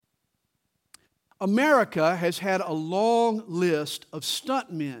America has had a long list of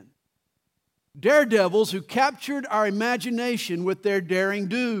stuntmen, daredevils who captured our imagination with their daring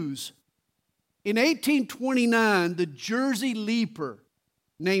do's. In 1829, the Jersey leaper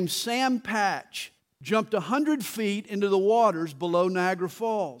named Sam Patch jumped 100 feet into the waters below Niagara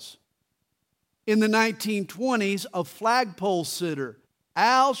Falls. In the 1920s, a flagpole sitter,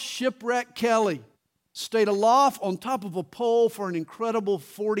 Al Shipwreck Kelly, stayed aloft on top of a pole for an incredible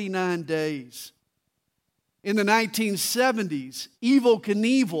 49 days. In the 1970s, Evel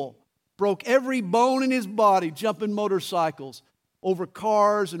Knievel broke every bone in his body jumping motorcycles over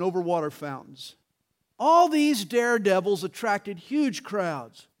cars and over water fountains. All these daredevils attracted huge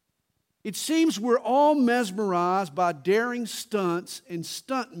crowds. It seems we're all mesmerized by daring stunts and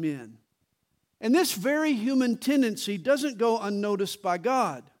stuntmen. And this very human tendency doesn't go unnoticed by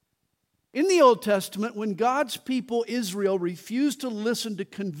God. In the Old Testament, when God's people Israel refused to listen to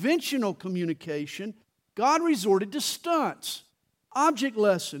conventional communication, God resorted to stunts, object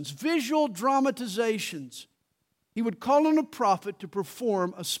lessons, visual dramatizations. He would call on a prophet to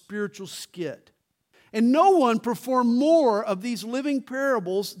perform a spiritual skit. And no one performed more of these living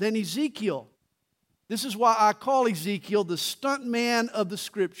parables than Ezekiel. This is why I call Ezekiel the stunt man of the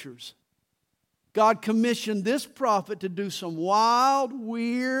Scriptures. God commissioned this prophet to do some wild,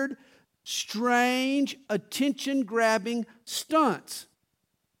 weird, strange, attention-grabbing stunts.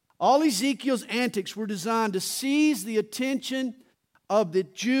 All Ezekiel's antics were designed to seize the attention of the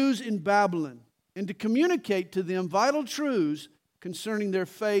Jews in Babylon and to communicate to them vital truths concerning their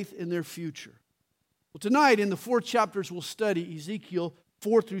faith and their future. Well, tonight in the 4 chapters we'll study, Ezekiel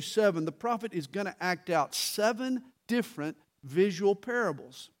 4 through 7, the prophet is going to act out 7 different visual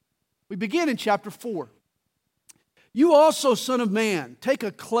parables. We begin in chapter 4. You also, son of man, take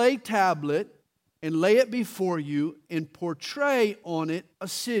a clay tablet and lay it before you and portray on it a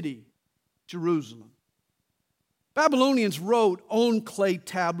city, Jerusalem. Babylonians wrote on clay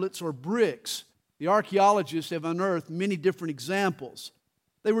tablets or bricks. The archaeologists have unearthed many different examples.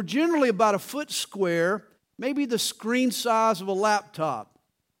 They were generally about a foot square, maybe the screen size of a laptop.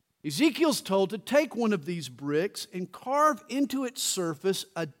 Ezekiel's told to take one of these bricks and carve into its surface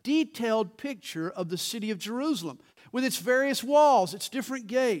a detailed picture of the city of Jerusalem with its various walls, its different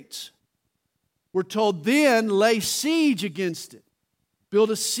gates. We're told then lay siege against it, build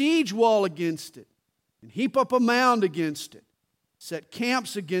a siege wall against it, and heap up a mound against it, set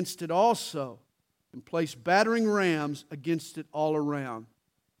camps against it also, and place battering rams against it all around.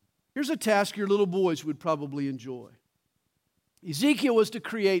 Here's a task your little boys would probably enjoy. Ezekiel was to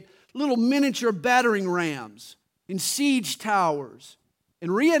create little miniature battering rams in siege towers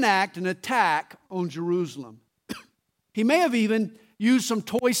and reenact an attack on Jerusalem. He may have even used some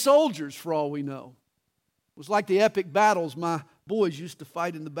toy soldiers for all we know. It was like the epic battles my boys used to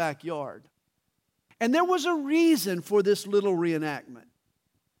fight in the backyard. And there was a reason for this little reenactment.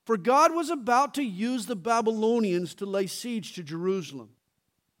 For God was about to use the Babylonians to lay siege to Jerusalem.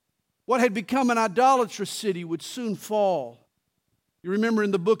 What had become an idolatrous city would soon fall. You remember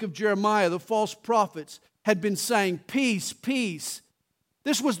in the book of Jeremiah, the false prophets had been saying, peace, peace.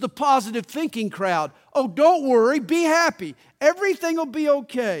 This was the positive thinking crowd. Oh, don't worry, be happy. Everything will be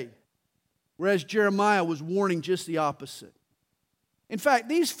okay. Whereas Jeremiah was warning just the opposite. In fact,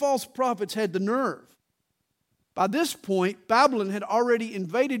 these false prophets had the nerve. By this point, Babylon had already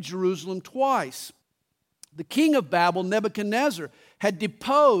invaded Jerusalem twice. The king of Babel, Nebuchadnezzar, had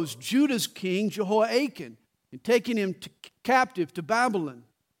deposed Judah's king, Jehoiakim, and taken him captive to Babylon.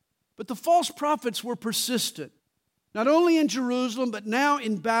 But the false prophets were persistent. Not only in Jerusalem, but now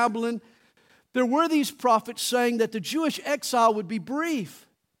in Babylon, there were these prophets saying that the Jewish exile would be brief,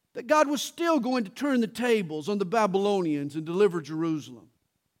 that God was still going to turn the tables on the Babylonians and deliver Jerusalem.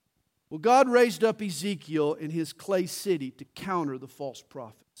 Well, God raised up Ezekiel in his clay city to counter the false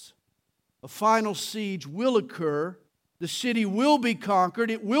prophets. A final siege will occur. The city will be conquered.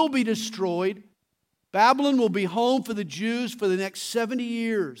 It will be destroyed. Babylon will be home for the Jews for the next 70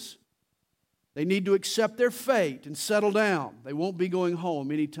 years. They need to accept their fate and settle down. They won't be going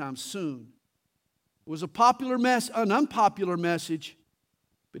home anytime soon. It was an unpopular message,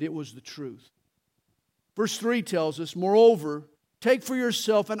 but it was the truth. Verse 3 tells us, moreover, take for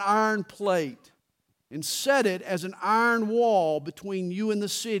yourself an iron plate and set it as an iron wall between you and the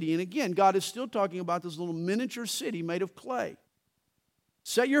city. And again, God is still talking about this little miniature city made of clay.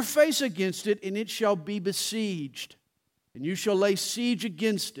 Set your face against it, and it shall be besieged, and you shall lay siege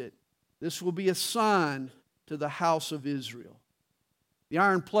against it. This will be a sign to the house of Israel. The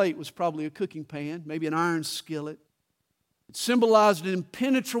iron plate was probably a cooking pan, maybe an iron skillet. It symbolized an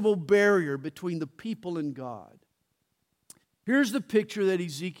impenetrable barrier between the people and God. Here's the picture that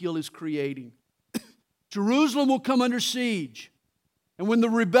Ezekiel is creating. Jerusalem will come under siege. And when the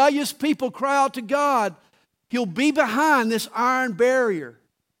rebellious people cry out to God, He'll be behind this iron barrier.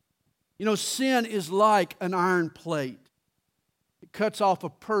 You know, sin is like an iron plate. It cuts off a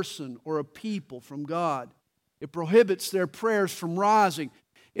person or a people from God. It prohibits their prayers from rising.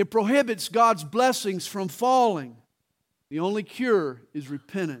 It prohibits God's blessings from falling. The only cure is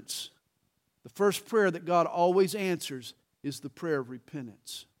repentance. The first prayer that God always answers is the prayer of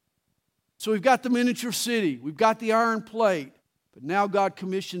repentance. So we've got the miniature city. We've got the iron plate. But now God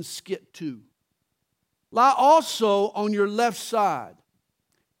commissions skit 2. Lie also on your left side,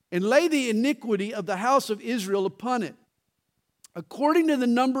 and lay the iniquity of the house of Israel upon it. According to the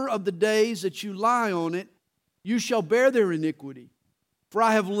number of the days that you lie on it, you shall bear their iniquity. For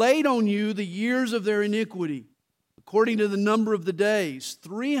I have laid on you the years of their iniquity, according to the number of the days,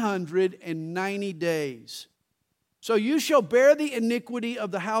 390 days. So you shall bear the iniquity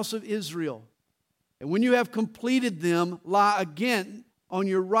of the house of Israel. And when you have completed them, lie again on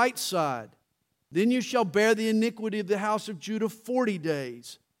your right side. Then you shall bear the iniquity of the house of Judah 40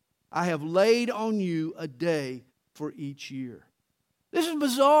 days. I have laid on you a day for each year. This is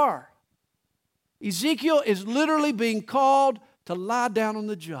bizarre. Ezekiel is literally being called to lie down on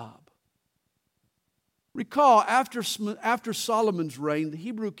the job. Recall, after Solomon's reign, the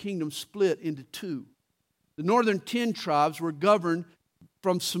Hebrew kingdom split into 2. The northern 10 tribes were governed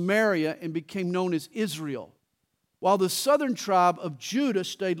from Samaria and became known as Israel, while the southern tribe of Judah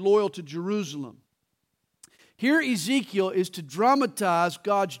stayed loyal to Jerusalem. Here Ezekiel is to dramatize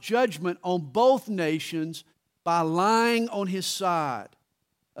God's judgment on both nations by lying on his side.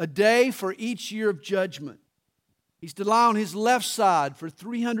 A day for each year of judgment. He's to lie on his left side for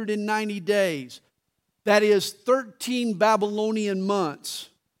 390 days. That is 13 Babylonian months,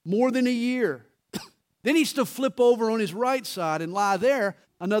 more than a year. Then he's to flip over on his right side and lie there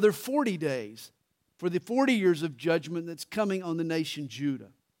another 40 days for the 40 years of judgment that's coming on the nation Judah.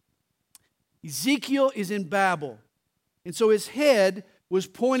 Ezekiel is in Babel, and so his head was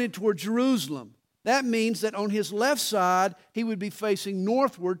pointed toward Jerusalem. That means that on his left side, he would be facing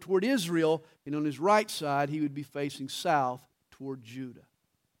northward toward Israel, and on his right side, he would be facing south toward Judah.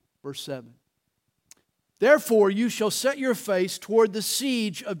 Verse 7. Therefore you shall set your face toward the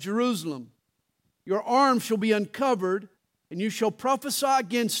siege of Jerusalem. Your arms shall be uncovered, and you shall prophesy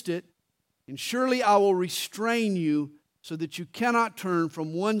against it, and surely I will restrain you so that you cannot turn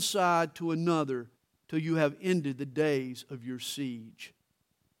from one side to another till you have ended the days of your siege.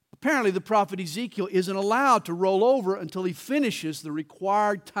 Apparently, the prophet Ezekiel isn't allowed to roll over until he finishes the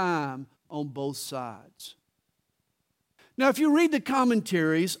required time on both sides. Now, if you read the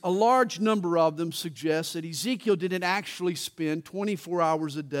commentaries, a large number of them suggest that Ezekiel didn't actually spend 24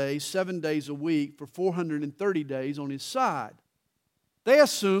 hours a day, 7 days a week, for 430 days on his side. They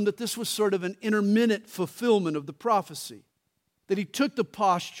assume that this was sort of an intermittent fulfillment of the prophecy, that he took the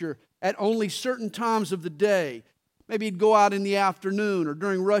posture at only certain times of the day. Maybe he'd go out in the afternoon or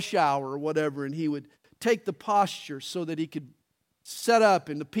during rush hour or whatever, and he would take the posture so that he could set up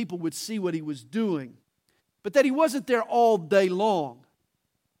and the people would see what he was doing. But that he wasn't there all day long.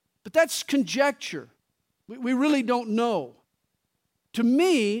 But that's conjecture. We really don't know. To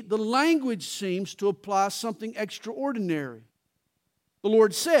me, the language seems to apply something extraordinary. The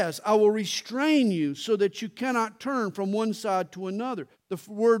Lord says, I will restrain you so that you cannot turn from one side to another. The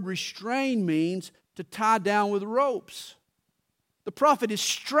word restrain means to tie down with ropes. The prophet is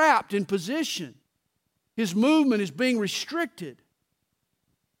strapped in position. His movement is being restricted.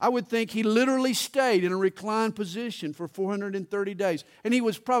 I would think he literally stayed in a reclined position for 430 days. And he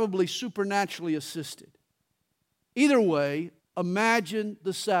was probably supernaturally assisted. Either way, imagine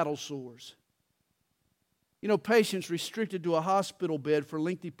the saddle sores. You know, patients restricted to a hospital bed for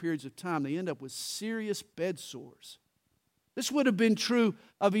lengthy periods of time, they end up with serious bed sores. This would have been true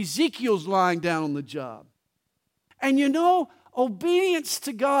of Ezekiel's lying down on the job. And you know, obedience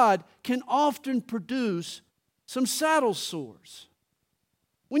to God can often produce some saddle sores.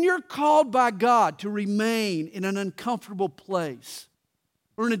 When you're called by God to remain in an uncomfortable place,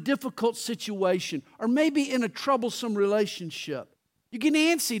 or in a difficult situation, or maybe in a troublesome relationship, you get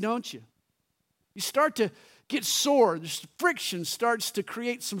antsy, don't you? You start to get sore. This friction starts to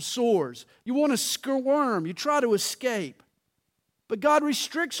create some sores. You want to squirm. You try to escape. But God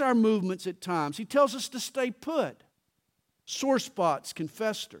restricts our movements at times. He tells us to stay put. Sore spots can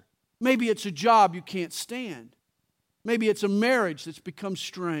fester. Maybe it's a job you can't stand. Maybe it's a marriage that's become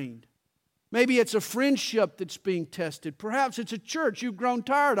strained. Maybe it's a friendship that's being tested. Perhaps it's a church you've grown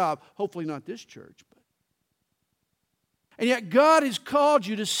tired of. Hopefully not this church. And yet God has called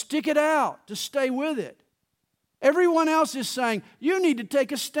you to stick it out, to stay with it. Everyone else is saying, you need to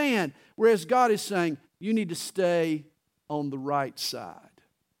take a stand. Whereas God is saying, you need to stay on the right side.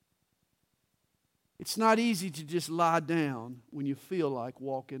 It's not easy to just lie down when you feel like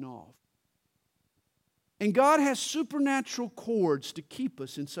walking off. And God has supernatural cords to keep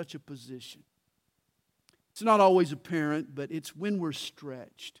us in such a position. It's not always apparent, but it's when we're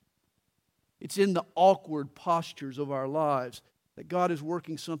stretched. It's in the awkward postures of our lives that God is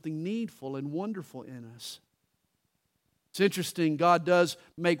working something needful and wonderful in us. It's interesting, God does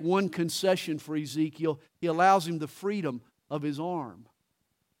make one concession for Ezekiel. He allows him the freedom of his arm.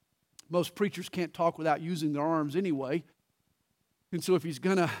 Most preachers can't talk without using their arms anyway. And so if he's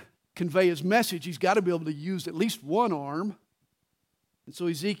going to convey his message, he's got to be able to use at least one arm. And so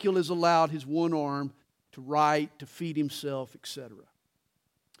Ezekiel is allowed his one arm to write, to feed himself, etc.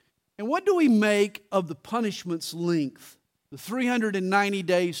 And what do we make of the punishment's length? The 390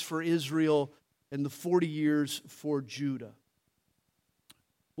 days for Israel and the 40 years for Judah.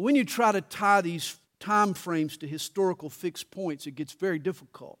 When you try to tie these time frames to historical fixed points, it gets very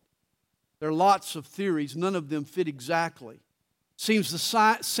difficult. There are lots of theories. None of them fit exactly. Seems the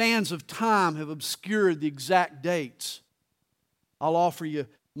sands of time have obscured the exact dates. I'll offer you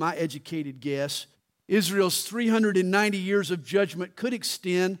my educated guess. Israel's 390 years of judgment could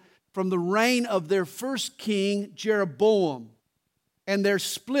extend from the reign of their first king, Jeroboam, and their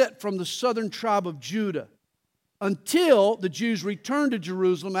split from the southern tribe of Judah until the Jews returned to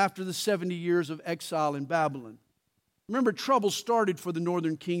Jerusalem after the 70 years of exile in Babylon. Remember, trouble started for the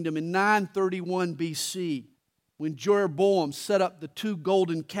northern kingdom in 931 BC when Jeroboam set up the 2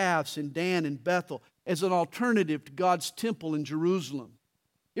 golden calves in Dan and Bethel as an alternative to God's temple in Jerusalem.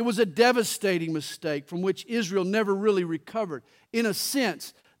 It was a devastating mistake from which Israel never really recovered. In a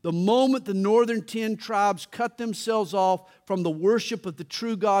sense, the moment the northern 10 tribes cut themselves off from the worship of the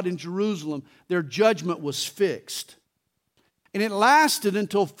true God in Jerusalem, their judgment was fixed. And it lasted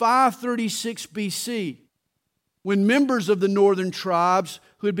until 536 BC, when members of the northern tribes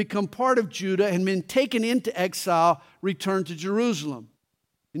who had become part of Judah and been taken into exile returned to Jerusalem.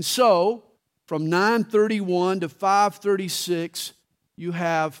 And so, from 931 to 536, you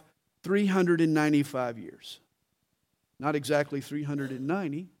have 395 years. Not exactly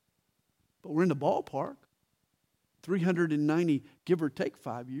 390, but we're in the ballpark. 390, give or take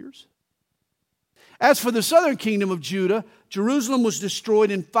 5 years. As for the southern kingdom of Judah, Jerusalem was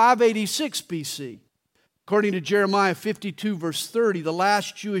destroyed in 586 BC. According to Jeremiah 52, verse 30, the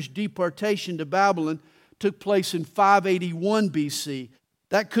last Jewish deportation to Babylon took place in 581 BC.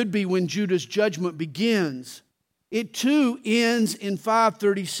 That could be when Judah's judgment begins. It too ends in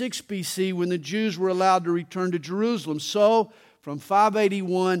 536 BC when the Jews were allowed to return to Jerusalem. So, from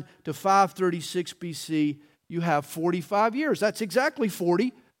 581 to 536 BC, you have 45 years. That's exactly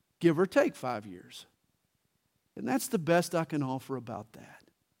 40, give or take 5 years. And that's the best I can offer about that.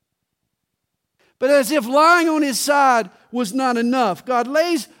 But as if lying on his side was not enough, God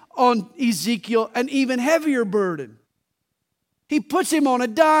lays on Ezekiel an even heavier burden. He puts him on a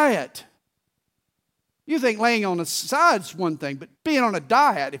diet. You think laying on the side is one thing, but being on a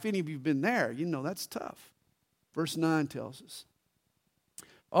diet, if any of you have been there, you know that's tough. Verse 9 tells us,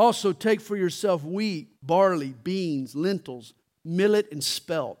 also take for yourself wheat, barley, beans, lentils, millet, and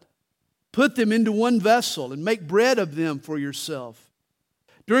spelt. Put them into one vessel and make bread of them for yourself.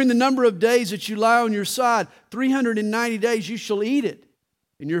 During the number of days that you lie on your side, 390 days you shall eat it.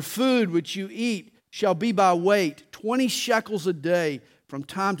 And your food which you eat shall be by weight, 20 shekels a day. From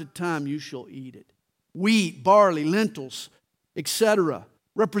time to time you shall eat it. Wheat, barley, lentils, etc.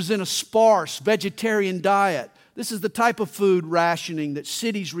 represent a sparse vegetarian diet. This is the type of food rationing that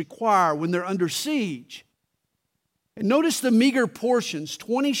cities require when they're under siege. And notice the meager portions.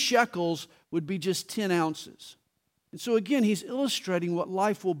 20 shekels would be just 10 ounces. And so again, he's illustrating what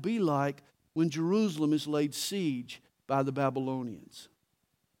life will be like when Jerusalem is laid siege by the Babylonians.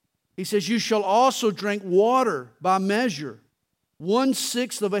 He says, you shall also drink water by measure,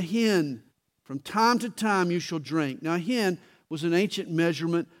 1/6 of a hin. From time to time you shall drink. Now, a hin was an ancient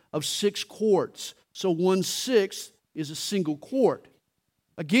measurement of 6 quarts. So 1/6 is a single quart.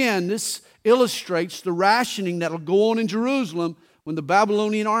 Again, this illustrates the rationing that will go on in Jerusalem when the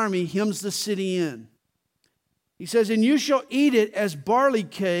Babylonian army hems the city in. He says, and you shall eat it as barley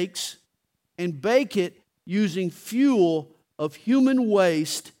cakes and bake it using fuel of human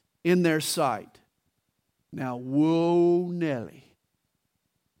waste in their sight. Now, whoa, Nelly.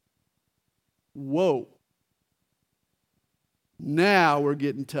 Whoa. Now we're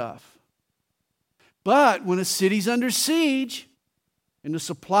getting tough. But when a city's under siege and the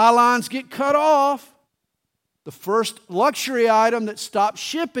supply lines get cut off, the first luxury item that stops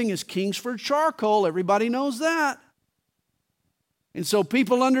shipping is Kingsford charcoal. Everybody knows that. And so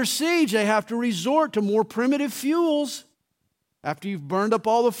people under siege, they have to resort to more primitive fuels. After you've burned up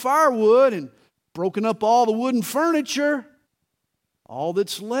all the firewood and broken up all the wooden furniture, all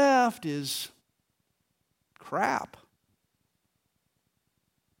that's left is crap.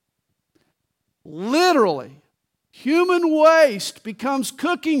 Literally, human waste becomes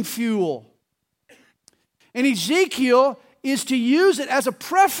cooking fuel. And Ezekiel is to use it as a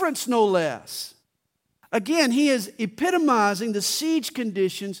preference, no less. Again, he is epitomizing the siege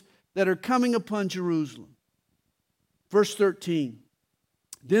conditions that are coming upon Jerusalem. Verse 13,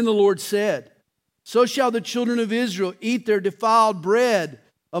 then the Lord said, so shall the children of Israel eat their defiled bread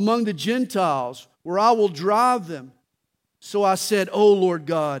among the Gentiles, where I will drive them. So I said, O Lord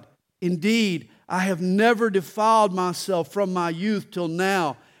God, indeed, I have never defiled myself from my youth till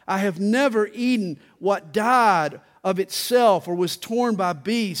now. I have never eaten what died of itself or was torn by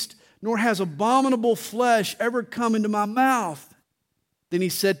beast, nor has abominable flesh ever come into my mouth. Then he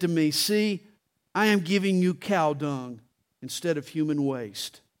said to me, see, I am giving you cow dung instead of human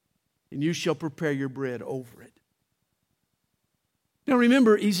waste, and you shall prepare your bread over it. Now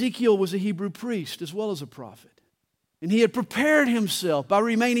remember, Ezekiel was a Hebrew priest as well as a prophet. And he had prepared himself by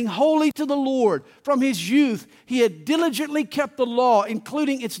remaining holy to the Lord. From his youth, he had diligently kept the law,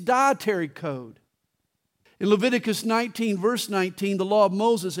 including its dietary code. In Leviticus 19, verse 19, the law of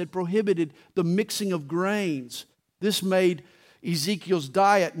Moses had prohibited the mixing of grains. This made Ezekiel's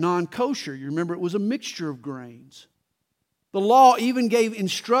diet non-kosher. You remember, it was a mixture of grains. The law even gave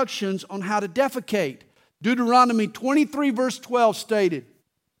instructions on how to defecate. Deuteronomy 23, verse 12 stated,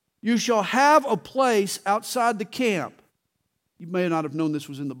 you shall have a place outside the camp. You may not have known this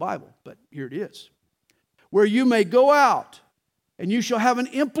was in the Bible, but here it is. Where you may go out, and you shall have an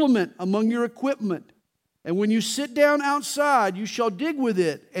implement among your equipment. And when you sit down outside, you shall dig with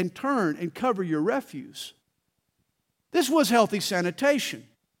it and turn and cover your refuse. This was healthy sanitation.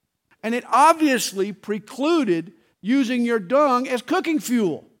 And it obviously precluded using your dung as cooking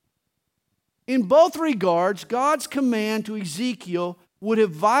fuel. In both regards, God's command to Ezekiel would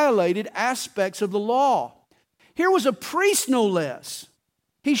have violated aspects of the law. Here was a priest, no less.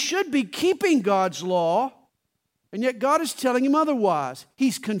 He should be keeping God's law, and yet God is telling him otherwise.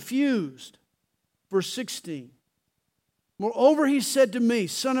 He's confused. Verse 16. Moreover, he said to me,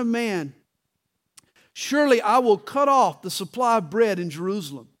 Son of man, surely I will cut off the supply of bread in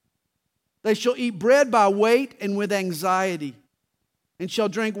Jerusalem. They shall eat bread by weight and with anxiety, and shall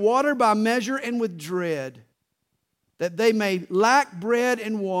drink water by measure and with dread, that they may lack bread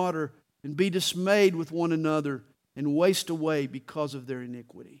and water, and be dismayed with one another, and waste away because of their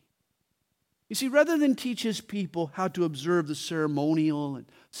iniquity. You see, rather than teach his people how to observe the ceremonial and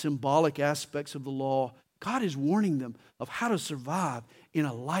symbolic aspects of the law, God is warning them of how to survive in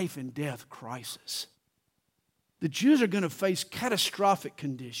a life and death crisis. The Jews are going to face catastrophic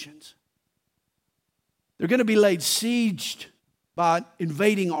conditions. They're going to be laid siege by an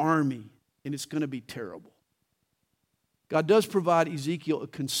invading army, and it's going to be terrible. God does provide Ezekiel a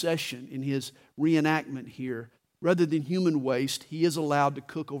concession in his reenactment here. Rather than human waste, he is allowed to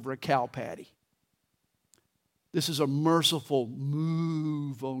cook over a cow patty. This is a merciful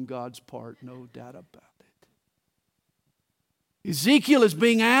move on God's part, no doubt about it. Ezekiel is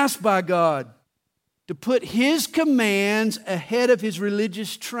being asked by God to put his commands ahead of his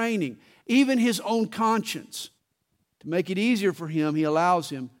religious training, even his own conscience. To make it easier for him, he allows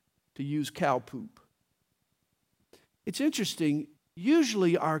him to use cow poop. It's interesting,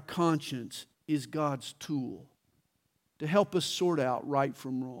 usually our conscience is God's tool to help us sort out right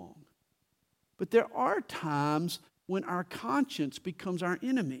from wrong. But there are times when our conscience becomes our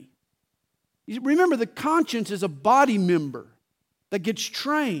enemy. Remember, the conscience is a body member that gets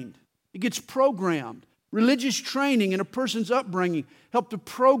trained. It gets programmed. Religious training and a person's upbringing help to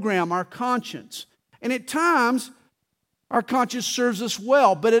program our conscience. And at times, our conscience serves us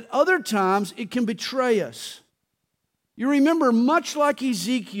well, but at other times, it can betray us. You remember, much like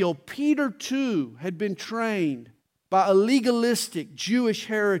Ezekiel, Peter too had been trained by a legalistic Jewish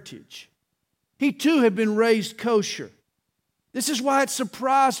heritage. He too had been raised kosher. This is why it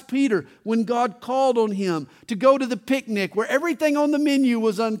surprised Peter when God called on him to go to the picnic where everything on the menu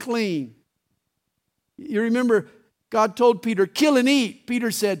was unclean. You remember, God told Peter, kill and eat.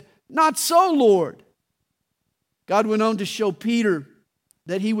 Peter said, not so, Lord. God went on to show Peter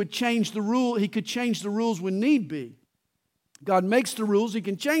that he would change the rule. He could change the rules when need be. God makes the rules, he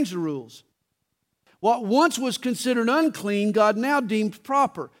can change the rules. What once was considered unclean, God now deemed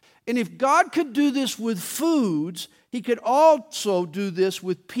proper. And if God could do this with foods, he could also do this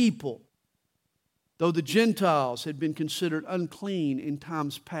with people. Though the Gentiles had been considered unclean in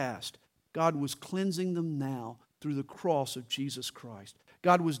times past, God was cleansing them now through the cross of Jesus Christ.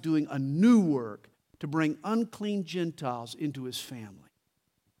 God was doing a new work to bring unclean Gentiles into His family.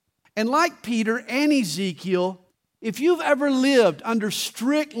 And like Peter and Ezekiel, if you've ever lived under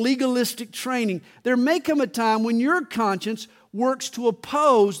strict legalistic training, there may come a time when your conscience works to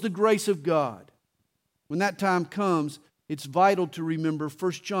oppose the grace of God. When that time comes, it's vital to remember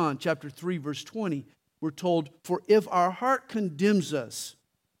 1 John chapter 3, verse 20. We're told, "For if our heart condemns us,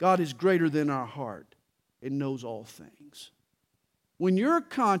 God is greater than our heart and knows all things." When your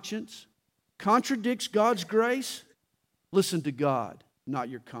conscience contradicts God's grace, listen to God, not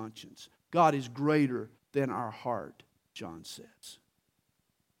your conscience. God is greater than our heart, John says.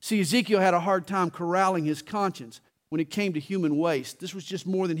 See, Ezekiel had a hard time corralling his conscience when it came to human waste. This was just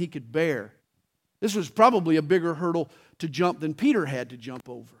more than he could bear. This was probably a bigger hurdle to jump than Peter had to jump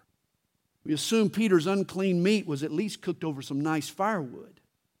over. We assume Peter's unclean meat was at least cooked over some nice firewood.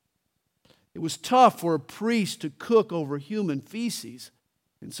 It was tough for a priest to cook over human feces,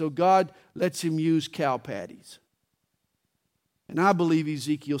 and so God lets him use cow patties. And I believe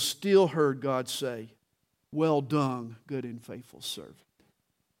Ezekiel still heard God say, "Well done, good and faithful servant."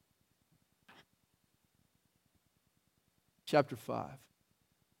 Chapter 5.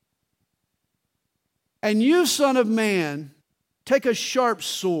 "And you, son of man, take a sharp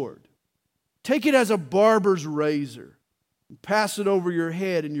sword. Take it as a barber's razor, and pass it over your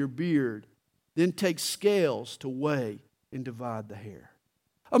head and your beard. Then take scales to weigh and divide the hair."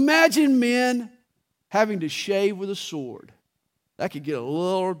 Imagine men having to shave with a sword. That could get a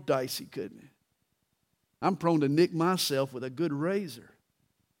little dicey, couldn't it? I'm prone to nick myself with a good razor.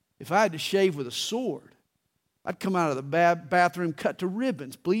 If I had to shave with a sword, I'd come out of the bathroom cut to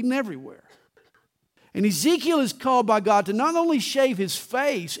ribbons, bleeding everywhere. And Ezekiel is called by God to not only shave his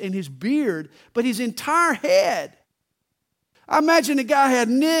face and his beard, but his entire head. I imagine the guy had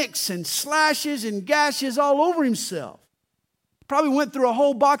nicks and slashes and gashes all over himself. Probably went through a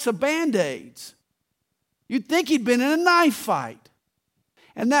whole box of Band-Aids. You'd think he'd been in a knife fight.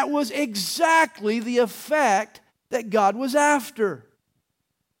 And that was exactly the effect that God was after.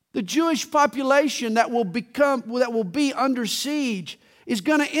 The Jewish population that will be under siege is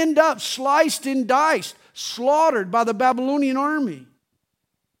going to end up sliced and diced, slaughtered by the Babylonian army.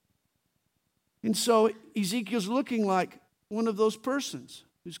 And so Ezekiel's looking like one of those persons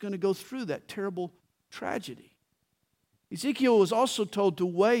who's going to go through that terrible tragedy. Ezekiel was also told to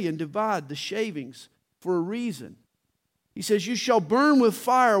weigh and divide the shavings for a reason. He says, "You shall burn with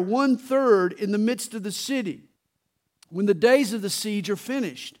fire 1/3 in the midst of the city when the days of the siege are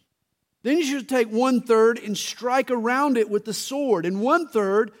finished. Then you shall take 1/3 and strike around it with the sword, and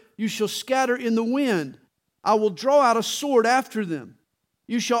 1/3 you shall scatter in the wind. I will draw out a sword after them.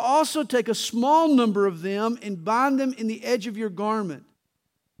 You shall also take a small number of them and bind them in the edge of your garment.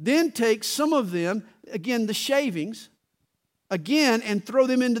 Then take some of them," again the shavings, "again and throw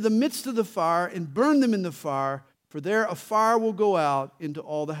them into the midst of the fire and burn them in the fire, for there a fire will go out into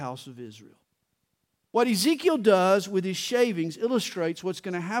all the house of Israel." What Ezekiel does with his shavings illustrates what's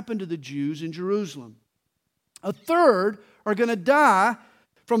going to happen to the Jews in Jerusalem. 1/3 are going to die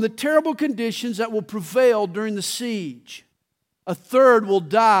from the terrible conditions that will prevail during the siege. 1/3 will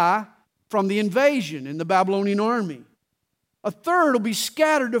die from the invasion in the Babylonian army. 1/3 will be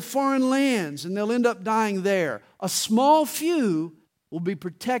scattered to foreign lands and they'll end up dying there. A small few will be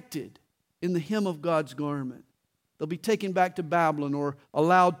protected in the hem of God's garment. They'll be taken back to Babylon or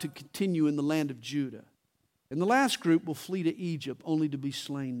allowed to continue in the land of Judah. And the last group will flee to Egypt only to be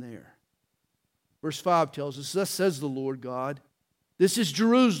slain there. Verse 5 tells us, "Thus says the Lord God, this is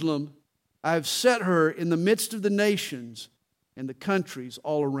Jerusalem. I have set her in the midst of the nations and the countries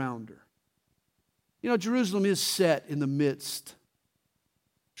all around her." You know, Jerusalem is set in the midst.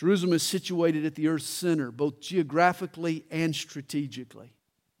 Jerusalem is situated at the earth's center, both geographically and strategically.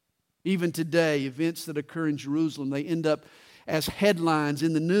 Even today, events that occur in Jerusalem, they end up as headlines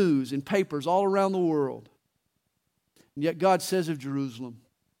in the news, in papers all around the world. And yet God says of Jerusalem,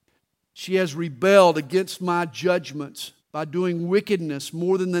 "She has rebelled against my judgments by doing wickedness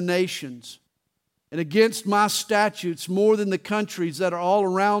more than the nations, and against my statutes more than the countries that are all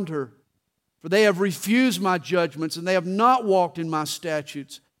around her. For they have refused my judgments, and they have not walked in my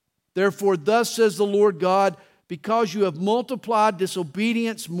statutes. Therefore, thus says the Lord God, because you have multiplied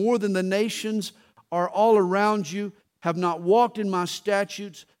disobedience more than the nations are all around you, have not walked in my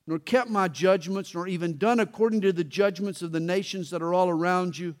statutes, nor kept my judgments, nor even done according to the judgments of the nations that are all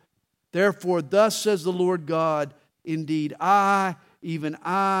around you. Therefore, thus says the Lord God, indeed, I, even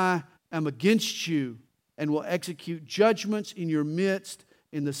I, am against you, and will execute judgments in your midst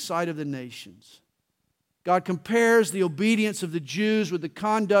in the sight of the nations." God compares the obedience of the Jews with the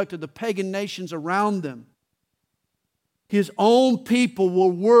conduct of the pagan nations around them. His own people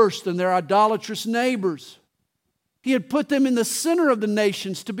were worse than their idolatrous neighbors. He had put them in the center of the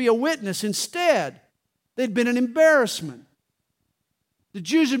nations to be a witness. Instead, they'd been an embarrassment. The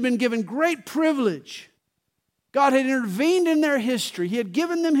Jews had been given great privilege. God had intervened in their history. He had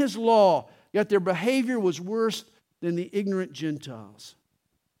given them His law, yet their behavior was worse than the ignorant Gentiles.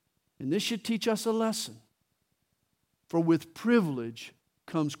 And this should teach us a lesson. For with privilege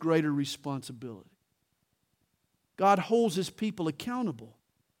comes greater responsibility. God holds His people accountable.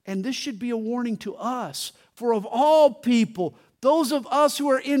 And this should be a warning to us. For of all people, those of us who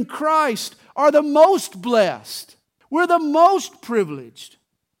are in Christ are the most blessed. We're the most privileged.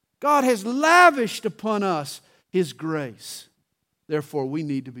 God has lavished upon us His grace. Therefore, we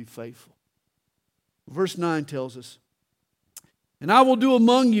need to be faithful. Verse 9 tells us, "And I will do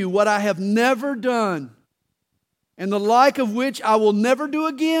among you what I have never done, and the like of which I will never do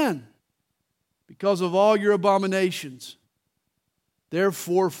again, because of all your abominations.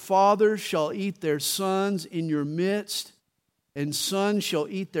 Therefore, fathers shall eat their sons in your midst, and sons shall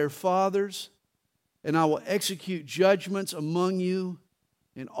eat their fathers, and I will execute judgments among you,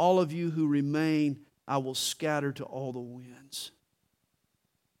 and all of you who remain I will scatter to all the winds."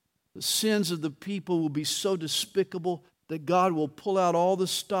 The sins of the people will be so despicable that God will pull out all the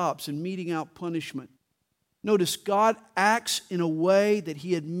stops in meting out punishment. Notice, God acts in a way that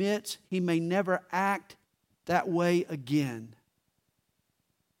He admits He may never act that way again.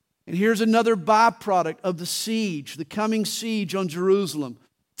 And here's another byproduct of the siege, the coming siege on Jerusalem.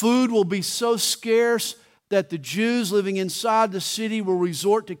 Food will be so scarce that the Jews living inside the city will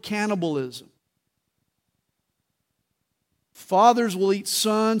resort to cannibalism. Fathers will eat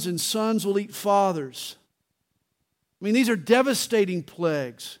sons, and sons will eat fathers. I mean, these are devastating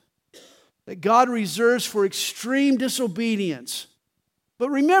plagues that God reserves for extreme disobedience. But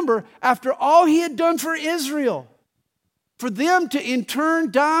remember, after all He had done for Israel, for them to in turn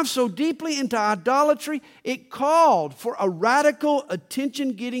dive so deeply into idolatry, it called for a radical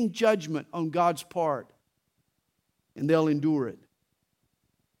attention-getting judgment on God's part. And they'll endure it.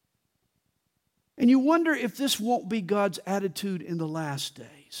 And you wonder if this won't be God's attitude in the last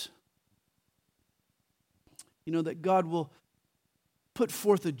days. You know, that God will put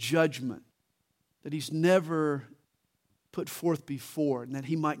forth a judgment that He's never put forth before and that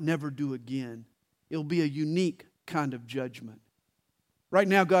He might never do again. It'll be a unique kind of judgment. Right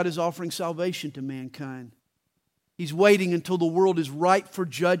now, God is offering salvation to mankind. He's waiting until the world is ripe for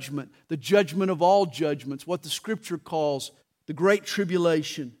judgment, the judgment of all judgments, what the Scripture calls the Great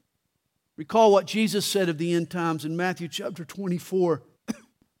Tribulation. Recall what Jesus said of the end times in Matthew chapter 24.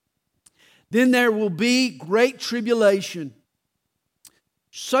 "Then there will be great tribulation,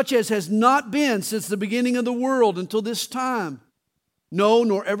 such as has not been since the beginning of the world until this time. No,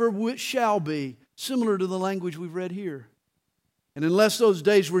 nor ever shall be." Similar to the language we've read here. "And unless those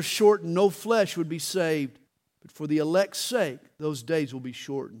days were shortened, no flesh would be saved. But for the elect's sake, those days will be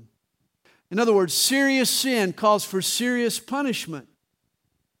shortened." In other words, serious sin calls for serious punishment.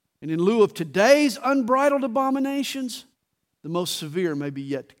 And in lieu of today's unbridled abominations, the most severe may be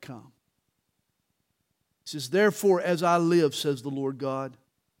yet to come. He says, "Therefore, as I live, says the Lord God,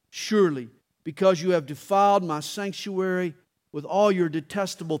 surely, because you have defiled my sanctuary with all your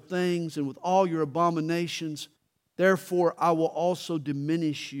detestable things and with all your abominations, therefore I will also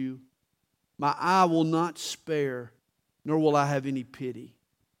diminish you. My eye will not spare, nor will I have any pity."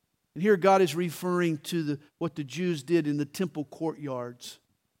 And here God is referring to what the Jews did in the temple courtyards.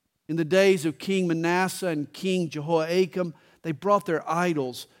 In the days of King Manasseh and King Jehoiakim, they brought their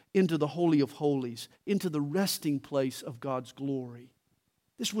idols into the Holy of Holies, into the resting place of God's glory.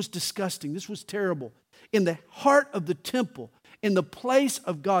 This was disgusting. This was terrible. In the heart of the temple, in the place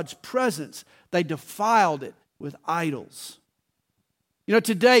of God's presence, they defiled it with idols. You know,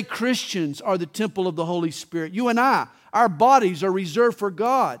 today Christians are the temple of the Holy Spirit. You and I, our bodies are reserved for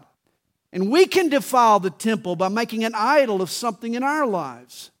God. And we can defile the temple by making an idol of something in our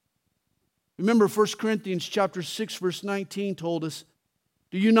lives. Remember 1 Corinthians chapter 6, verse 19 told us,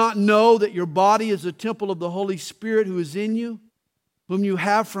 "Do you not know that your body is a temple of the Holy Spirit who is in you, whom you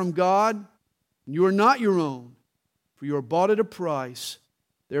have from God? And you are not your own, for you are bought at a price.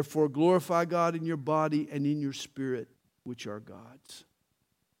 Therefore glorify God in your body and in your spirit, which are God's."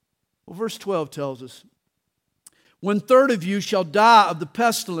 Well, verse 12 tells us, "1/3 of you shall die of the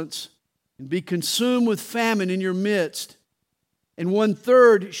pestilence and be consumed with famine in your midst. And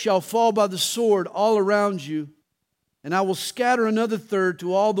 1/3 shall fall by the sword all around you. And I will scatter another third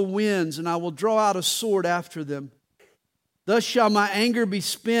to all the winds, and I will draw out a sword after them. Thus shall my anger be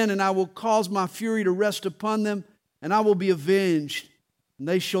spent, and I will cause my fury to rest upon them, and I will be avenged. And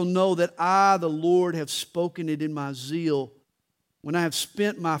they shall know that I, the Lord, have spoken it in my zeal, when I have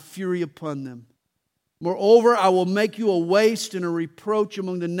spent my fury upon them. Moreover, I will make you a waste and a reproach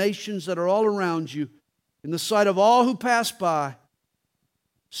among the nations that are all around you, in the sight of all who pass by.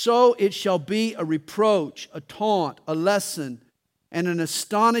 So it shall be a reproach, a taunt, a lesson, and an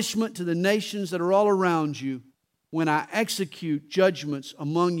astonishment to the nations that are all around you, when I execute judgments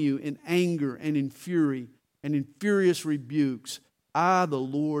among you in anger and in fury and in furious rebukes. I, the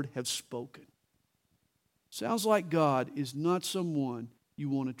Lord, have spoken. Sounds like God is not someone you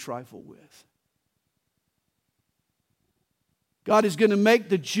want to trifle with. God is going to make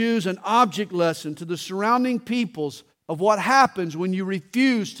the Jews an object lesson to the surrounding peoples of what happens when you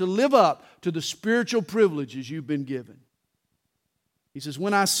refuse to live up to the spiritual privileges you've been given. He says,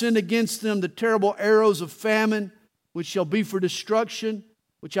 when I send against them the terrible arrows of famine, which shall be for destruction,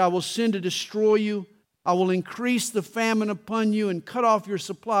 which I will send to destroy you, I will increase the famine upon you and cut off your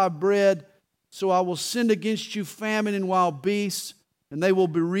supply of bread. So I will send against you famine and wild beasts, and they will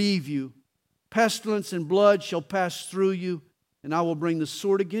bereave you. Pestilence and blood shall pass through you, and I will bring the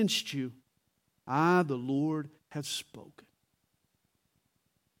sword against you. I, the Lord, have spoken.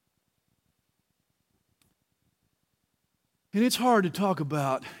 And it's hard to talk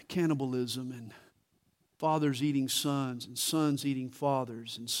about cannibalism and fathers eating sons and sons eating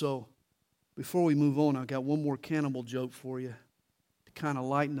fathers. And so, before we move on, I've got one more cannibal joke for you to kind of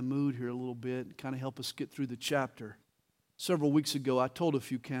lighten the mood here a little bit and kind of help us get through the chapter. Several weeks ago, I told a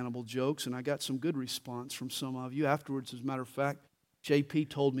few cannibal jokes, and I got some good response from some of you. Afterwards, as a matter of fact, JP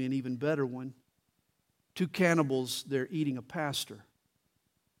told me an even better one. Two cannibals, they're eating a pastor.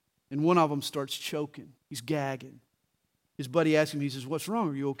 And one of them starts choking. He's gagging. His buddy asks him, he says, "What's wrong?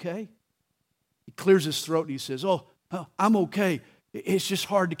 Are you okay?" He clears his throat and he says, "Oh, I'm okay. It's just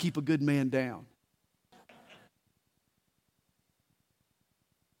hard to keep a good man down."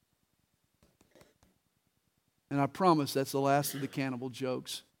 And I promise that's the last of the cannibal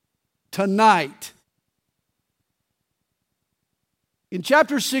jokes. Tonight, in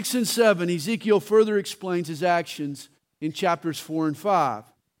chapters 6 and 7, Ezekiel further explains his actions in chapters 4 and 5.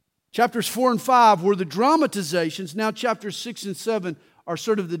 Chapters 4 and 5 were the dramatizations. Now chapters 6 and 7 are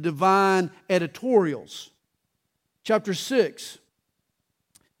sort of the divine editorials. Chapter 6.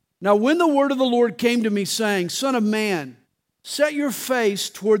 Now when the word of the Lord came to me, saying, Son of man, set your face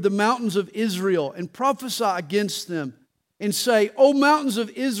toward the mountains of Israel and prophesy against them, and say, O mountains of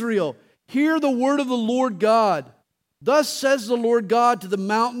Israel, hear the word of the Lord God. Thus says the Lord God to the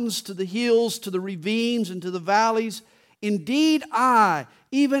mountains, to the hills, to the ravines, and to the valleys, indeed I,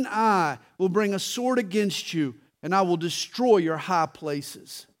 even I, will bring a sword against you, and I will destroy your high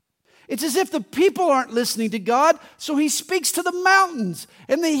places. It's as if the people aren't listening to God, so He speaks to the mountains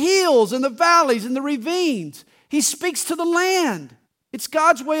and the hills and the valleys and the ravines. He speaks to the land. It's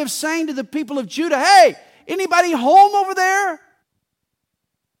God's way of saying to the people of Judah, hey, anybody home over there?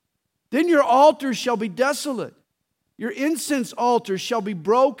 Then your altars shall be desolate. Your incense altars shall be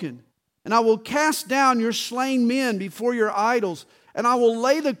broken. And I will cast down your slain men before your idols. And I will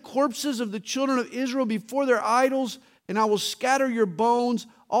lay the corpses of the children of Israel before their idols. And I will scatter your bones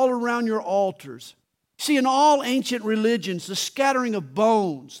all around your altars. See, in all ancient religions, the scattering of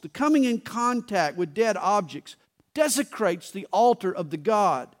bones, the coming in contact with dead objects, desecrates the altar of the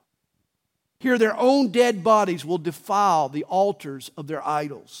god. Here, their own dead bodies will defile the altars of their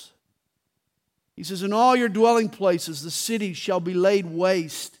idols. He says, in all your dwelling places, the cities shall be laid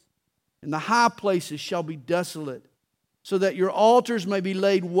waste, and the high places shall be desolate, so that your altars may be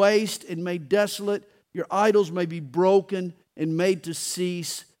laid waste and made desolate, your idols may be broken and made to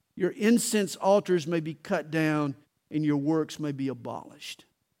cease, your incense altars may be cut down, and your works may be abolished.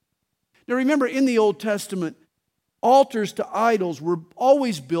 Now remember, in the Old Testament, altars to idols were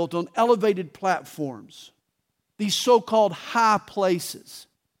always built on elevated platforms, these so-called high places.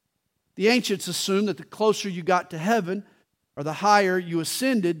 The ancients assumed that the closer you got to heaven, or the higher you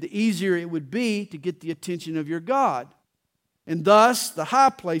ascended, the easier it would be to get the attention of your God. And thus, the high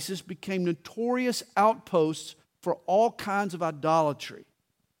places became notorious outposts for all kinds of idolatry.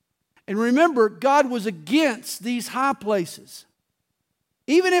 And remember, God was against these high places.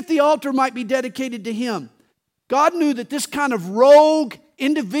 Even if the altar might be dedicated to Him, God knew that this kind of rogue,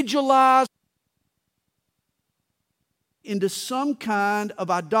 individualized into some kind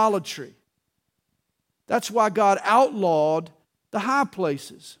of idolatry. That's why God outlawed the high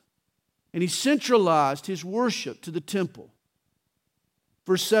places. And He centralized His worship to the temple.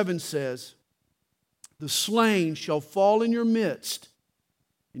 Verse 7 says, the slain shall fall in your midst,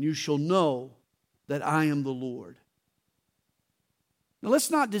 and you shall know that I am the Lord. Now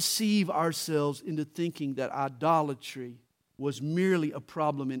let's not deceive ourselves into thinking that idolatry was merely a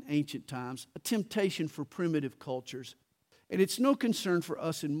problem in ancient times, a temptation for primitive cultures, and it's no concern for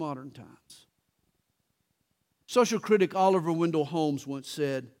us in modern times. Social critic Oliver Wendell Holmes once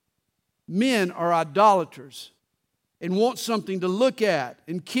said, "Men are idolaters and want something to look at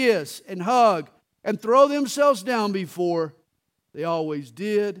and kiss and hug and throw themselves down before. They always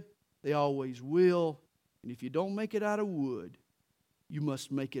did, they always will, and if you don't make it out of wood, you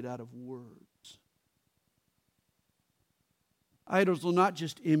must make it out of words." Idols are not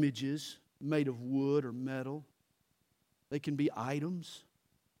just images made of wood or metal. They can be items,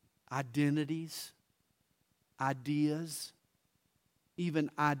 identities, ideas,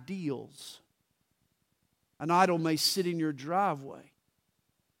 even ideals. An idol may sit in your driveway.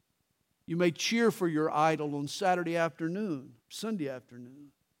 You may cheer for your idol on Saturday afternoon, Sunday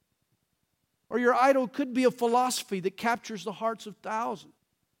afternoon. Or your idol could be a philosophy that captures the hearts of thousands.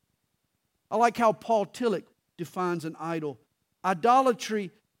 I like how Paul Tillich defines an idol.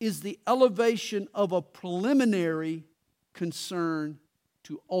 Idolatry is the elevation of a preliminary concern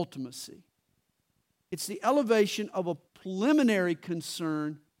to ultimacy. It's the elevation of a preliminary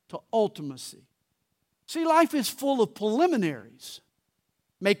concern to ultimacy. See, life is full of preliminaries.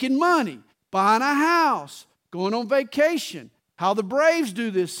 Making money, buying a house, going on vacation, how the Braves do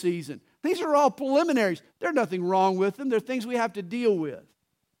this season. These are all preliminaries. There's nothing wrong with them. They're things we have to deal with.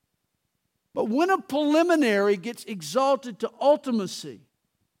 But when a preliminary gets exalted to ultimacy,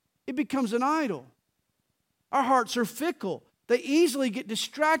 it becomes an idol. Our hearts are fickle. They easily get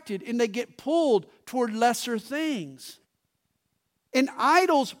distracted and they get pulled toward lesser things. And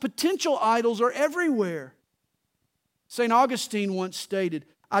idols, potential idols, are everywhere. St. Augustine once stated,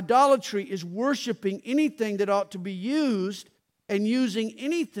 idolatry is worshiping anything that ought to be used and using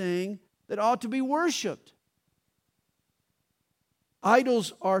anything that ought to be worshiped.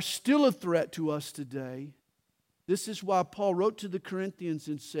 Idols are still a threat to us today. This is why Paul wrote to the Corinthians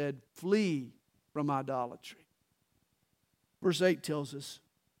and said, "Flee from idolatry." Verse 8 tells us,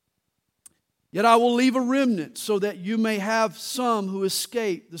 "Yet I will leave a remnant so that you may have some who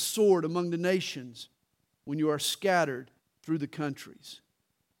escape the sword among the nations when you are scattered through the countries."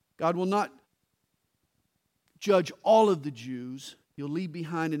 God will not judge all of the Jews. He'll leave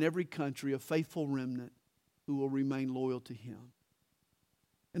behind in every country a faithful remnant who will remain loyal to Him.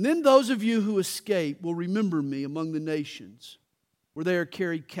 And then those of you who escape will remember me among the nations where they are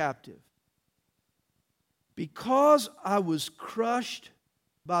carried captive. Because I was crushed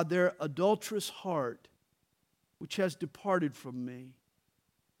by their adulterous heart, which has departed from me,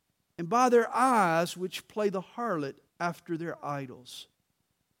 and by their eyes, which play the harlot after their idols.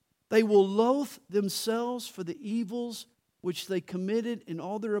 They will loathe themselves for the evils which they committed in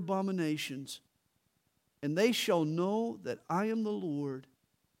all their abominations, and they shall know that I am the Lord.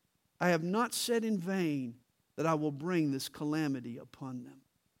 I have not said in vain that I will bring this calamity upon them.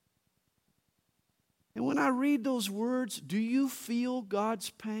 And when I read those words, do you feel God's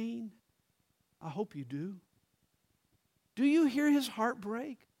pain? I hope you do. Do you hear His heart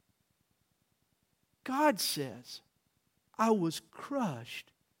break? God says, I was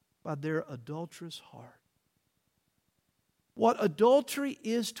crushed by their adulterous heart. What adultery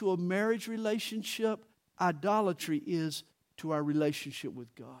is to a marriage relationship, idolatry is to our relationship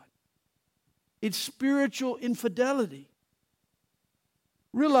with God. It's spiritual infidelity.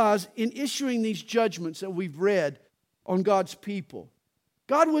 Realize in issuing these judgments that we've read on God's people,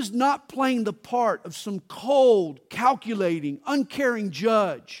 God was not playing the part of some cold, calculating, uncaring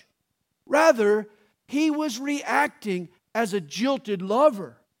judge. Rather, He was reacting as a jilted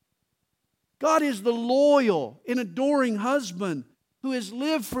lover. God is the loyal and adoring husband who has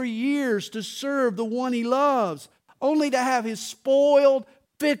lived for years to serve the one he loves, only to have his spoiled,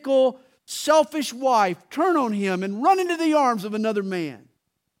 fickle, selfish wife turn on him and run into the arms of another man.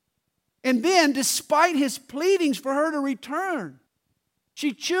 And then, despite his pleadings for her to return,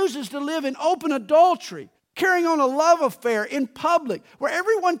 she chooses to live in open adultery, carrying on a love affair in public where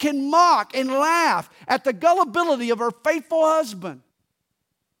everyone can mock and laugh at the gullibility of her faithful husband.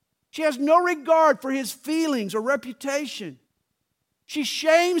 She has no regard for his feelings or reputation. She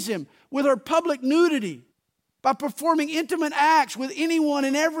shames him with her public nudity by performing intimate acts with anyone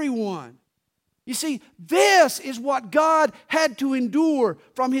and everyone. You see, this is what God had to endure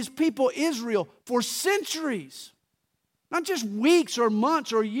from His people Israel for centuries. Not just weeks or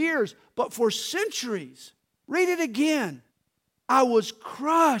months or years, but for centuries. Read it again. I was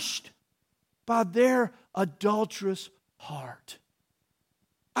crushed by their adulterous heart.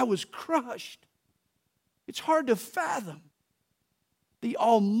 I was crushed. It's hard to fathom. The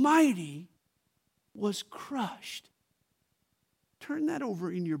Almighty was crushed. Turn that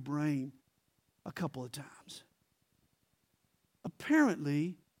over in your brain a couple of times.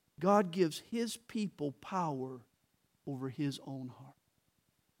 Apparently, God gives His people power over His own heart.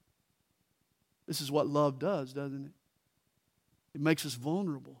 This is what love does, doesn't it? It makes us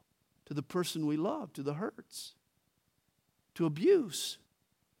vulnerable to the person we love, to the hurts, to abuse.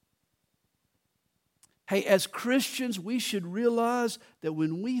 Hey, as Christians, we should realize that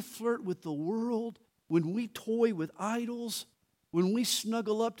when we flirt with the world, when we toy with idols, when we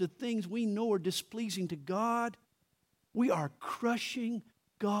snuggle up to things we know are displeasing to God, we are crushing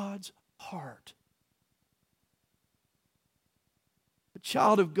God's heart. A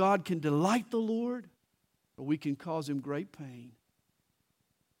child of God can delight the Lord, or we can cause Him great pain.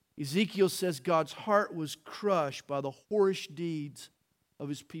 Ezekiel says God's heart was crushed by the whorish deeds of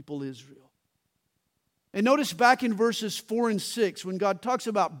His people Israel. And notice back in verses 4 and 6, when God talks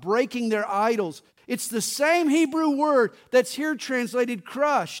about breaking their idols, it's the same Hebrew word that's here translated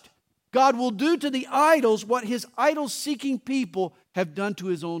crushed. God will do to the idols what His idol-seeking people have done to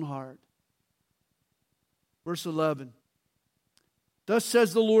His own heart. Verse 11. Thus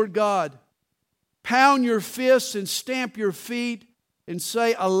says the Lord God, pound your fists and stamp your feet and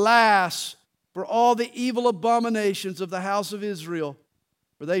say, alas, for all the evil abominations of the house of Israel,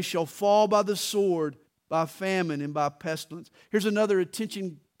 for they shall fall by the sword, by famine, and by pestilence. Here's another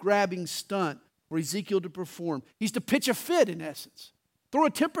attention-grabbing stunt for Ezekiel to perform. He's to pitch a fit, in essence. Throw a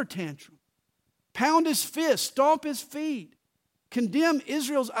temper tantrum. Pound his fist, stomp his feet. Condemn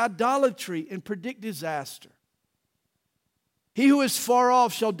Israel's idolatry and predict disaster. He who is far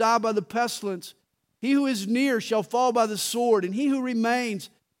off shall die by the pestilence. He who is near shall fall by the sword. And he who remains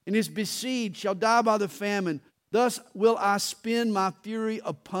and is besieged shall die by the famine. Thus will I spend my fury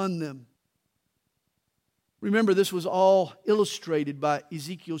upon them. Remember, this was all illustrated by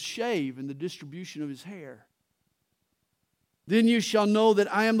Ezekiel's shave and the distribution of his hair. Then you shall know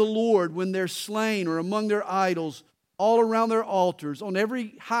that I am the Lord when they're slain or among their idols, all around their altars, on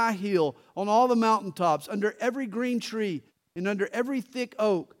every high hill, on all the mountaintops, under every green tree, and under every thick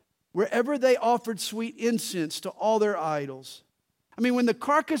oak, wherever they offered sweet incense to all their idols. I mean, when the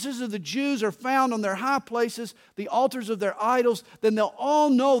carcasses of the Jews are found on their high places, the altars of their idols, then they'll all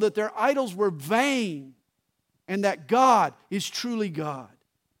know that their idols were vain and that God is truly God.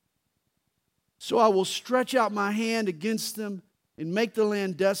 So I will stretch out my hand against them and make the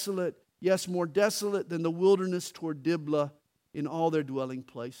land desolate, yes, more desolate than the wilderness toward Diblah in all their dwelling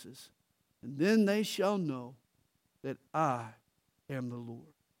places. And then they shall know that I am the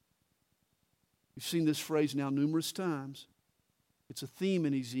Lord. You've seen this phrase now numerous times. It's a theme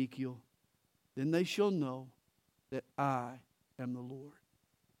in Ezekiel. Then they shall know that I am the Lord.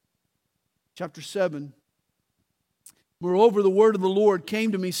 Chapter 7. Moreover, the word of the Lord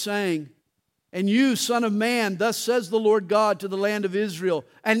came to me, saying, and you, son of man, thus says the Lord God to the land of Israel,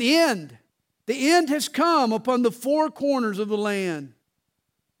 an end. The end has come upon the four corners of the land.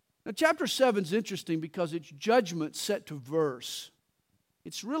 Now, chapter 7 is interesting because it's judgment set to verse.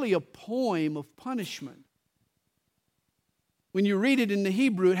 It's really a poem of punishment. When you read it in the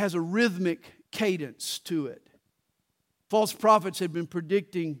Hebrew, it has a rhythmic cadence to it. False prophets had been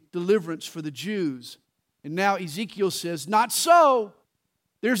predicting deliverance for the Jews. And now Ezekiel says, not so.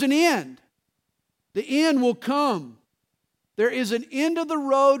 There's an end. The end will come. There is an end of the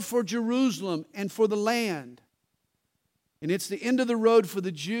road for Jerusalem and for the land. And it's the end of the road for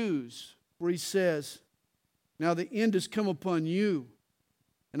the Jews, where he says, now the end has come upon you,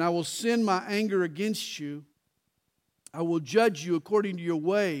 and I will send my anger against you. I will judge you according to your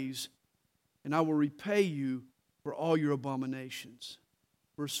ways, and I will repay you for all your abominations.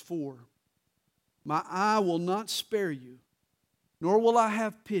 Verse 4. My eye will not spare you, nor will I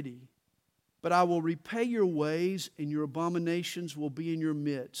have pity, but I will repay your ways, and your abominations will be in your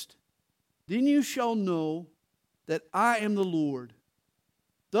midst. Then you shall know that I am the Lord.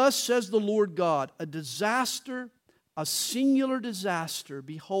 Thus says the Lord God, a disaster, a singular disaster,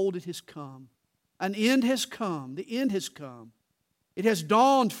 behold, it has come. An end has come. The end has come. It has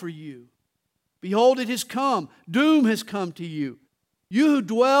dawned for you. Behold, it has come. Doom has come to you. You who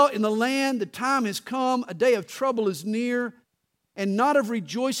dwell in the land, the time has come, a day of trouble is near, and not of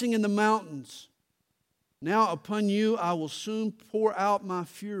rejoicing in the mountains. Now upon you I will soon pour out my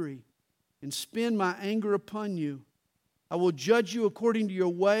fury and spend my anger upon you. I will judge you according to your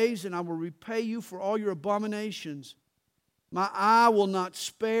ways, and I will repay you for all your abominations. My eye will not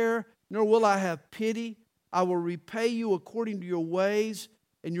spare, nor will I have pity. I will repay you according to your ways,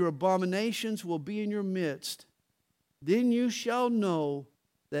 and your abominations will be in your midst. Then you shall know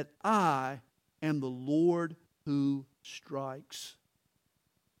that I am the Lord who strikes.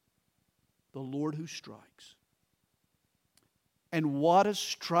 The Lord who strikes. And what a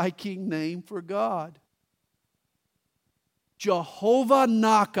striking name for God. Jehovah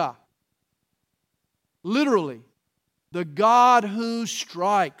Naka. Literally, the God who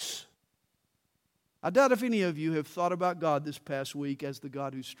strikes. I doubt if any of you have thought about God this past week as the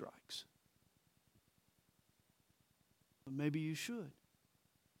God who strikes. But maybe you should.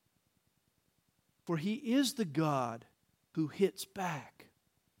 For He is the God who hits back.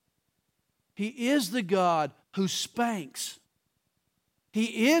 He is the God who spanks.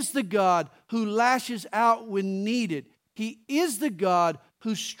 He is the God who lashes out when needed. He is the God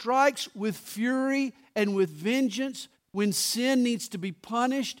who strikes with fury and with vengeance when sin needs to be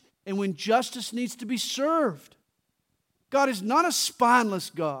punished and when justice needs to be served. God is not a spineless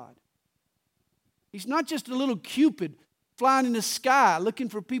God. He's not just a little Cupid flying in the sky looking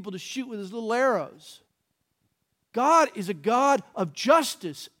for people to shoot with his little arrows. God is a God of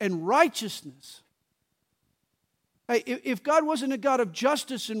justice and righteousness. Hey, if God wasn't a God of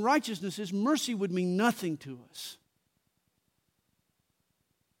justice and righteousness, His mercy would mean nothing to us.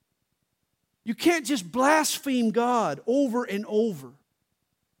 You can't just blaspheme God over and over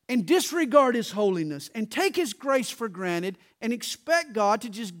and disregard His holiness and take His grace for granted and expect God to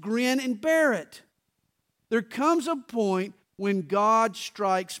just grin and bear it. There comes a point when God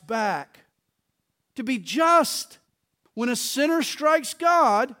strikes back. To be just, when a sinner strikes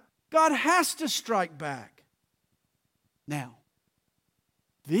God, God has to strike back. Now,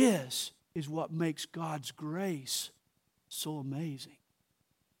 this is what makes God's grace so amazing.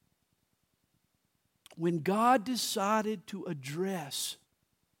 When God decided to address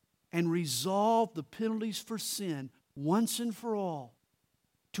and resolve the penalties for sin once and for all,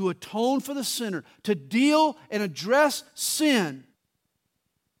 to atone for the sinner, to deal and address sin,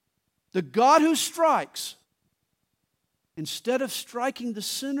 the God who strikes, instead of striking the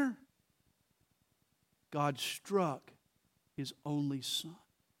sinner, God struck His only Son.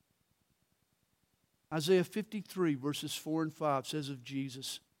 Isaiah 53 verses 4 and 5 says of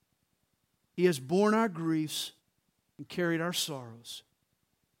Jesus, He has borne our griefs and carried our sorrows,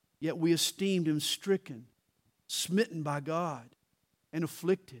 yet we esteemed Him stricken, smitten by God, and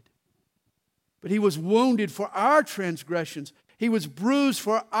afflicted. But He was wounded for our transgressions. He was bruised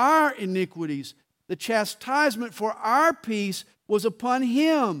for our iniquities. The chastisement for our peace was upon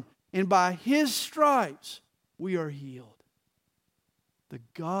Him, and by His stripes we are healed. The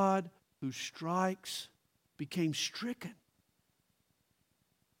God who strikes became stricken.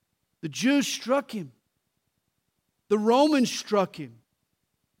 The Jews struck Him. The Romans struck Him.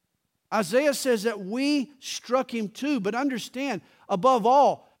 Isaiah says that we struck Him too, but understand, above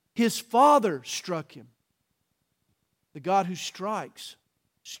all, His Father struck Him. The God who strikes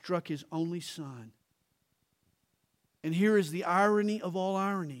struck His only Son. And here is the irony of all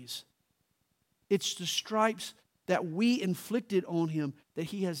ironies. It's the stripes that we inflicted on Him that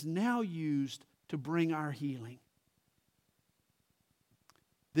He has now used to bring our healing.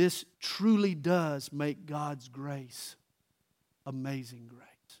 This truly does make God's grace amazing grace.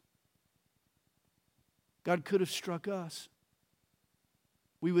 God could have struck us.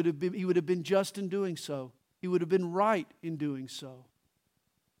 He would have been just in doing so. He would have been right in doing so.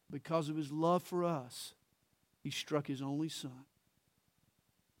 Because of His love for us, He struck His only Son.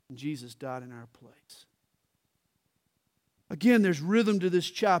 And Jesus died in our place. Again, there's rhythm to this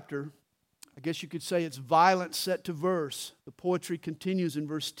chapter. I guess you could say it's violence set to verse. The poetry continues in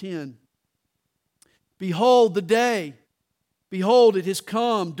verse 10. Behold the day. Behold, it has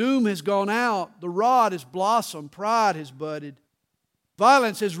come. Doom has gone out. The rod has blossomed. Pride has budded.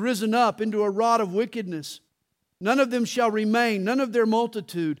 Violence has risen up into a rod of wickedness. None of them shall remain, none of their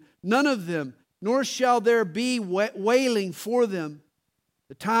multitude, none of them, nor shall there be wailing for them.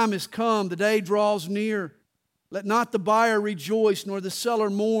 The time is come, the day draws near. Let not the buyer rejoice, nor the seller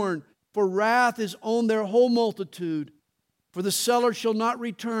mourn, for wrath is on their whole multitude. For the seller shall not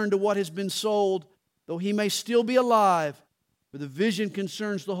return to what has been sold, though he may still be alive. For the vision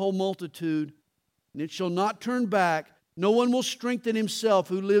concerns the whole multitude, and it shall not turn back. No one will strengthen himself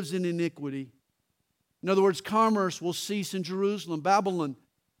who lives in iniquity. In other words, commerce will cease in Jerusalem. Babylon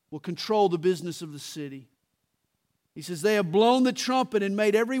will control the business of the city. He says, they have blown the trumpet and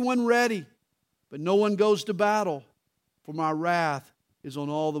made everyone ready, but no one goes to battle, for my wrath is on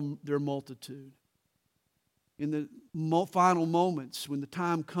all their multitude. In the final moments, when the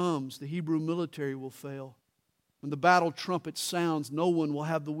time comes, the Hebrew military will fail. When the battle trumpet sounds, no one will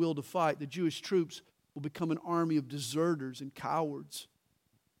have the will to fight. The Jewish troops will become an army of deserters and cowards.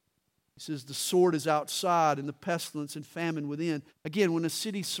 He says the sword is outside and the pestilence and famine within. Again, when a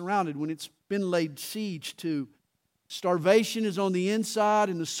city's surrounded, when it's been laid siege to, starvation is on the inside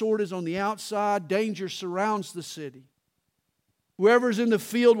and the sword is on the outside. Danger surrounds the city. Whoever is in the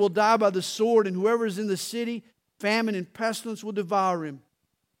field will die by the sword, and whoever is in the city, Famine and pestilence will devour him.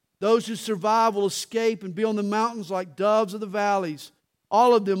 Those who survive will escape and be on the mountains like doves of the valleys,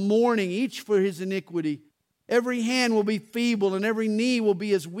 all of them mourning, each for his iniquity. Every hand will be feeble, and every knee will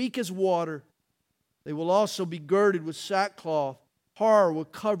be as weak as water. They will also be girded with sackcloth. Horror will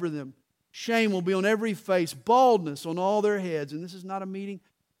cover them. Shame will be on every face, baldness on all their heads. And this is not a meeting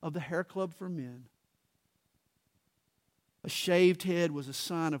of the hair club for men. A shaved head was a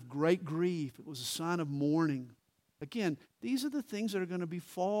sign of great grief. It was a sign of mourning. Again, these are the things that are going to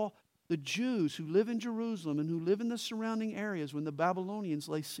befall the Jews who live in Jerusalem and who live in the surrounding areas when the Babylonians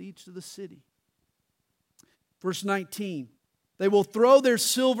lay siege to the city. Verse 19, they will throw their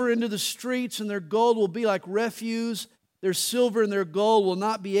silver into the streets, and their gold will be like refuse. Their silver and their gold will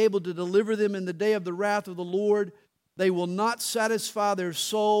not be able to deliver them in the day of the wrath of the Lord. They will not satisfy their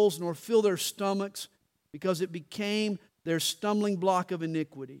souls nor fill their stomachs, because it became their stumbling block of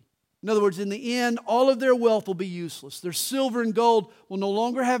iniquity. In other words, in the end, all of their wealth will be useless. Their silver and gold will no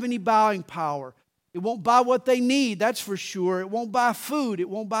longer have any buying power. It won't buy what they need, that's for sure. It won't buy food. It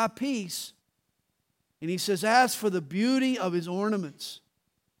won't buy peace. And he says, as for the beauty of his ornaments,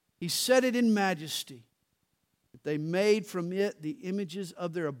 he set it in majesty. But they made from it the images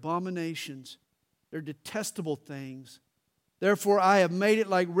of their abominations, their detestable things. Therefore I have made it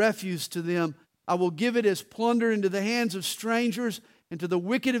like refuse to them. I will give it as plunder into the hands of strangers, and to the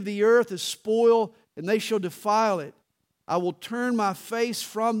wicked of the earth as spoil, and they shall defile it. I will turn my face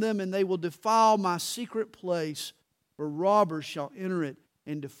from them, and they will defile my secret place, for robbers shall enter it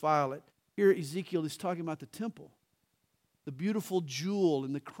and defile it. Here Ezekiel is talking about the temple. The beautiful jewel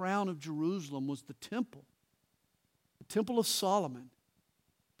in the crown of Jerusalem was the temple of Solomon.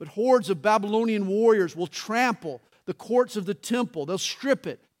 But hordes of Babylonian warriors will trample the courts of the temple. They'll strip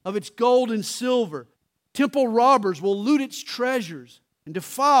it of its gold and silver. Temple robbers will loot its treasures and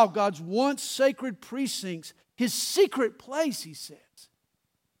defile God's once sacred precincts. His secret place, he says,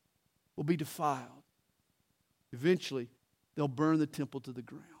 will be defiled. Eventually, they'll burn the temple to the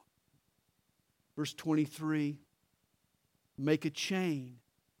ground. Verse 23, make a chain,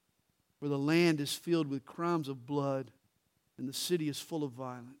 for the land is filled with crimes of blood, and the city is full of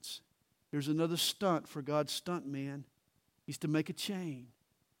violence. Here's another stunt for God's stunt man. He's to make a chain.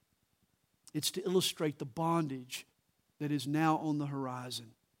 It's to illustrate the bondage that is now on the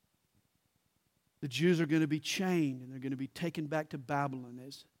horizon. The Jews are going to be chained, and they're going to be taken back to Babylon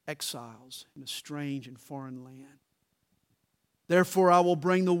as exiles in a strange and foreign land. Therefore I will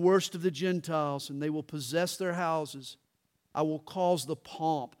bring the worst of the Gentiles, and they will possess their houses. I will cause the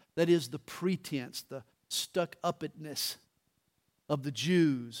pomp, that is the pretense, the stuck-uppedness of the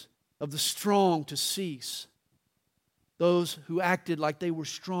Jews, of the strong, to cease. Those who acted like they were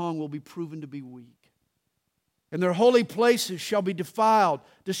strong will be proven to be weak. And their holy places shall be defiled.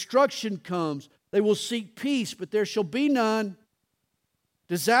 Destruction comes. They will seek peace, but there shall be none.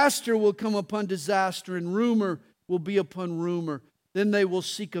 Disaster will come upon disaster, and rumor will be upon rumor. Then they will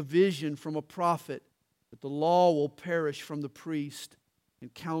seek a vision from a prophet, but the law will perish from the priest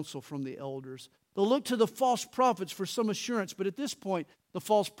and counsel from the elders. They'll look to the false prophets for some assurance, but at this point, the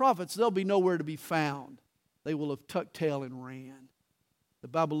false prophets, they'll be nowhere to be found. They will have tucked tail and ran. The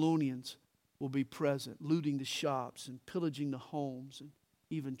Babylonians will be present, looting the shops and pillaging the homes and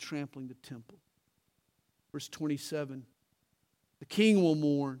even trampling the temple. Verse 27, the king will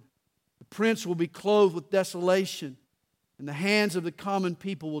mourn. The prince will be clothed with desolation, and the hands of the common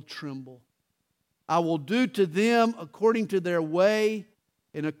people will tremble. I will do to them according to their way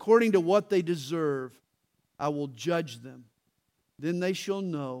and according to what they deserve. I will judge them. Then they shall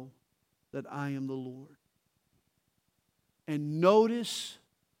know that I am the Lord. And notice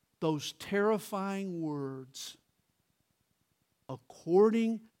those terrifying words.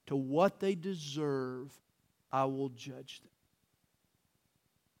 According to what they deserve, I will judge them.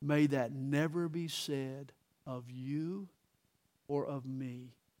 May that never be said of you or of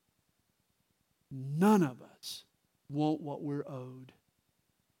me. None of us want what we're owed.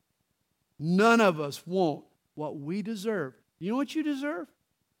 None of us want what we deserve. You know what you deserve?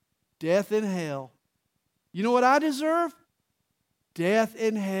 Death and hell. You know what I deserve? Death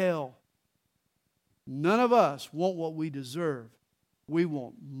and hell. None of us want what we deserve. We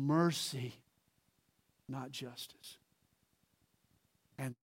want mercy, not justice.